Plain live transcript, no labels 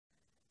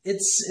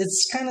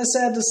it's kind of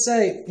sad to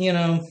say, you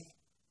know.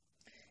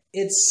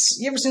 You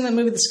ever seen that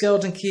movie, The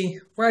Skeleton Key?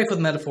 Rife with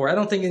metaphor. I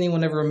don't think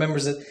anyone ever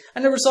remembers it. I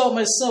never saw it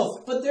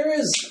myself, but there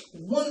is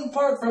one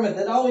part from it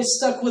that always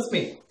stuck with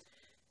me.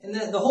 And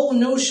that the whole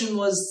notion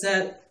was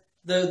that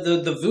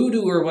the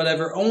voodoo or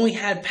whatever only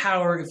had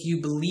power if you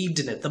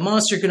believed in it. The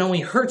monster could only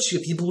hurt you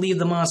if you believed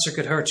the monster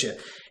could hurt you.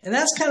 And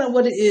that's kind of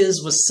what it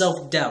is with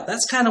self-doubt.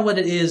 That's kind of what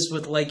it is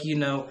with, like, you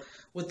know,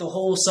 with the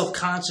whole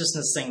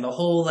self-consciousness thing. The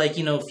whole, like,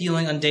 you know,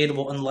 feeling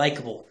undateable,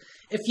 unlikable.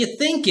 If you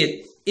think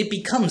it, it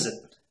becomes it.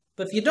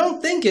 But if you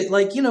don't think it,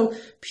 like, you know,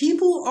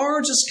 people are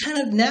just kind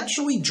of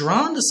naturally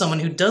drawn to someone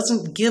who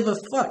doesn't give a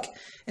fuck.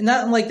 And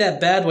not in, like,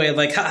 that bad way of,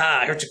 like,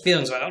 haha, I hurt your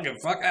feelings, but I don't give a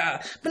fuck,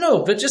 ah. But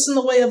no, but just in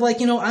the way of,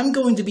 like, you know, I'm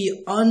going to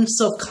be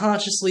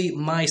unselfconsciously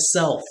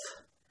myself.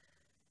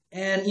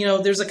 And, you know,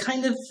 there's a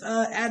kind of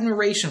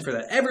admiration for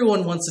that.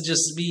 Everyone wants to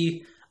just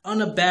be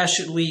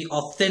unabashedly,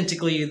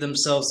 authentically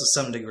themselves to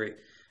some degree,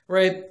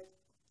 right?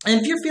 And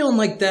if you're feeling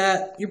like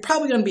that, you're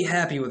probably going to be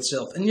happy with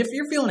yourself. And if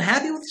you're feeling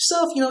happy with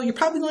yourself, you know, you're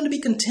probably going to be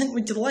content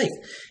with your life.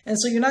 And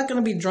so you're not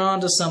going to be drawn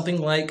to something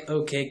like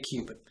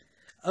OkCupid.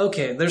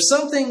 Okay, there's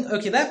something,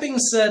 okay, that being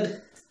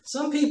said,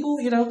 some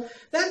people, you know,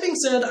 that being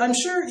said, I'm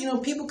sure, you know,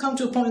 people come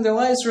to a point in their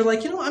lives where,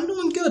 like, you know, I'm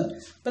doing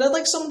good, but I'd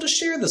like someone to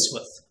share this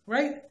with,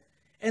 right?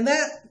 And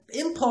that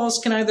impulse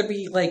can either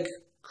be, like,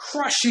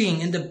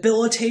 crushing and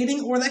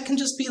debilitating, or that can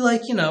just be,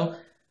 like, you know,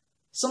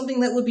 something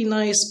that would be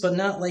nice, but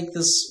not like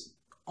this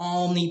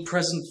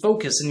omnipresent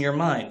focus in your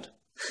mind.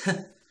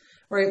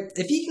 Right?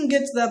 If you can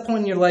get to that point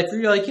in your life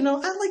where you're like, you know,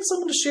 I'd like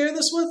someone to share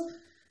this with,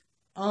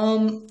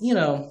 you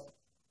know,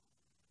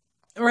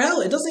 or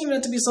hell, it doesn't even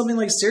have to be something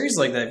like serious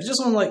like that. If you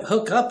just want to like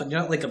hook up and you're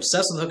not like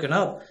obsessed with hooking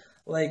up,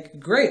 like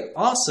great,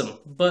 awesome.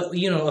 But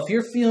you know, if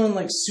you're feeling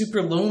like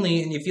super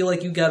lonely and you feel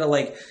like you gotta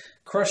like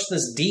crush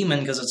this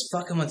demon because it's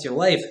fucking with your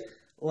life,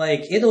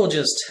 like it'll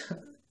just,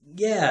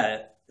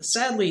 yeah.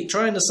 Sadly,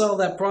 trying to solve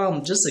that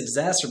problem just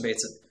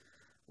exacerbates it.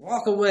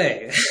 Walk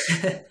away.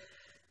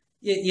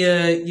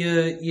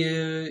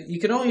 You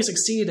can only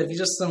succeed if you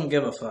just don't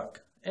give a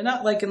fuck. And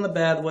not like in the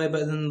bad way,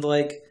 but in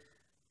like,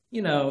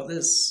 you know,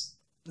 it's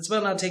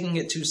about not taking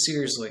it too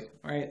seriously,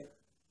 right?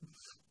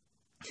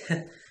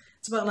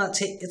 It's about not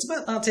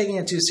taking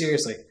it too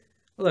seriously.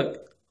 Look,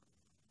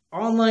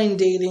 online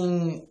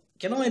dating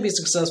can only be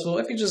successful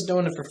if you're just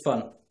doing it for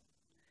fun.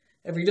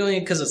 If you're doing it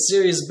because it's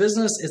serious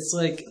business, it's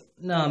like,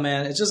 nah,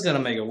 man, it's just gonna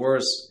make it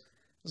worse.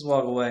 Just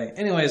walk away.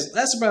 Anyways,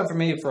 that's the problem for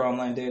me for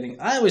online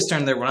dating. I always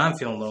turn there when I'm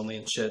feeling lonely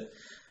and shit.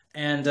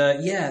 And,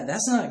 yeah,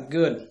 that's not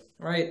good,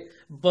 right?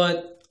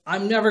 But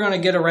I'm never going to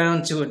get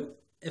around to it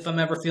if I'm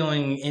ever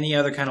feeling any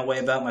other kind of way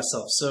about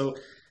myself. So,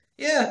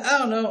 yeah, I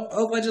don't know. I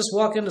hope I just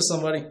walk into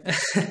somebody.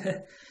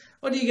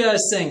 What do you guys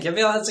think? Have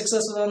y'all had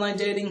success with online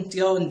dating? Do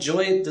y'all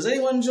enjoy it? Does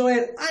anyone enjoy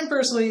it? I'm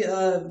personally,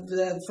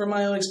 from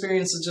my own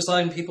experiences, just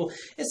talking to people,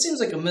 it seems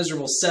like a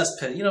miserable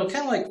cesspit. You know,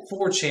 kind of like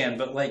 4chan,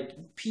 but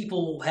like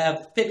people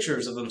have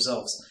pictures of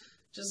themselves.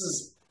 Just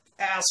this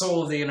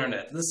asshole of the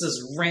internet. This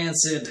is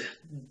rancid,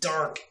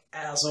 dark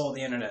asshole of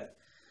the internet.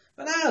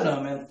 But I don't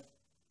know,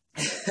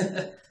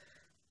 man.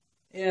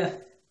 Yeah.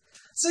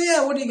 So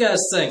yeah, what do you guys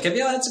think? Have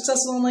y'all had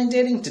success with online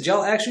dating? Did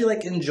y'all actually,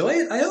 like, enjoy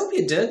it? I hope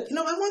you did. You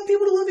know, I want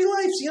people to live your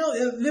lives. You know,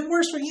 if it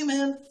works for you,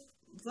 man,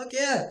 fuck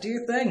yeah, do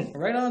your thing.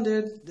 Right on,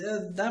 dude.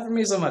 Not for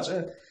me so much.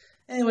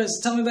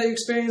 Anyways, tell me about your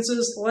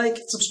experiences. Like,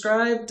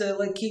 subscribe to,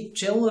 like, keep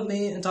chilling with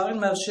me and talking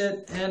about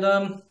shit. And,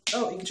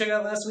 oh, you can check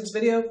out last week's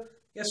video,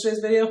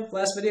 yesterday's video,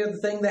 last video, the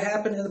thing that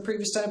happened in the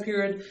previous time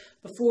period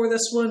before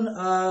this one,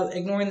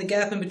 ignoring the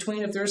gap in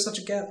between, if there is such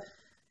a gap.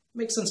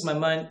 Makes sense in my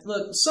mind.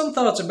 Look, some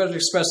thoughts are better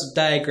expressed with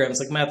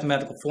diagrams, like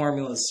mathematical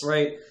formulas,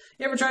 right?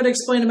 You ever try to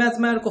explain a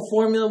mathematical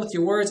formula with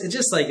your words? It's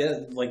just like,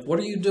 what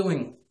are you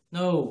doing?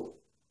 No.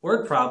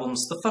 Word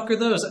problems. The fuck are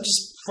those? I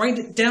just write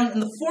it down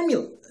in the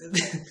formula.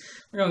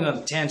 We're going on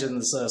a tangent in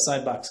this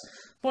side box.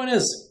 Point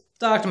is,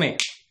 talk to me.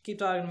 Keep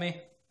talking to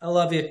me. I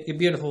love you. You're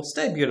beautiful.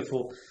 Stay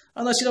beautiful.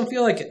 Unless you don't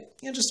feel like it.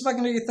 You know, just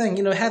fucking do your thing.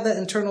 You know, have that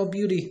internal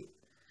beauty.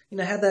 You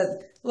know, have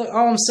that... Look,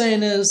 all I'm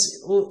saying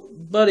is, well,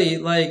 buddy,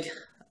 like...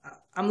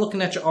 I'm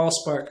looking at your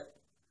Allspark.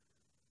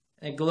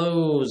 It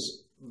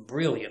glows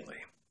brilliantly.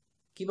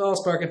 Keep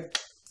Allsparking.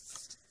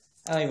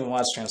 I don't even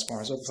watch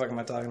Transformers. What the fuck am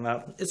I talking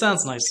about? It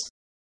sounds nice.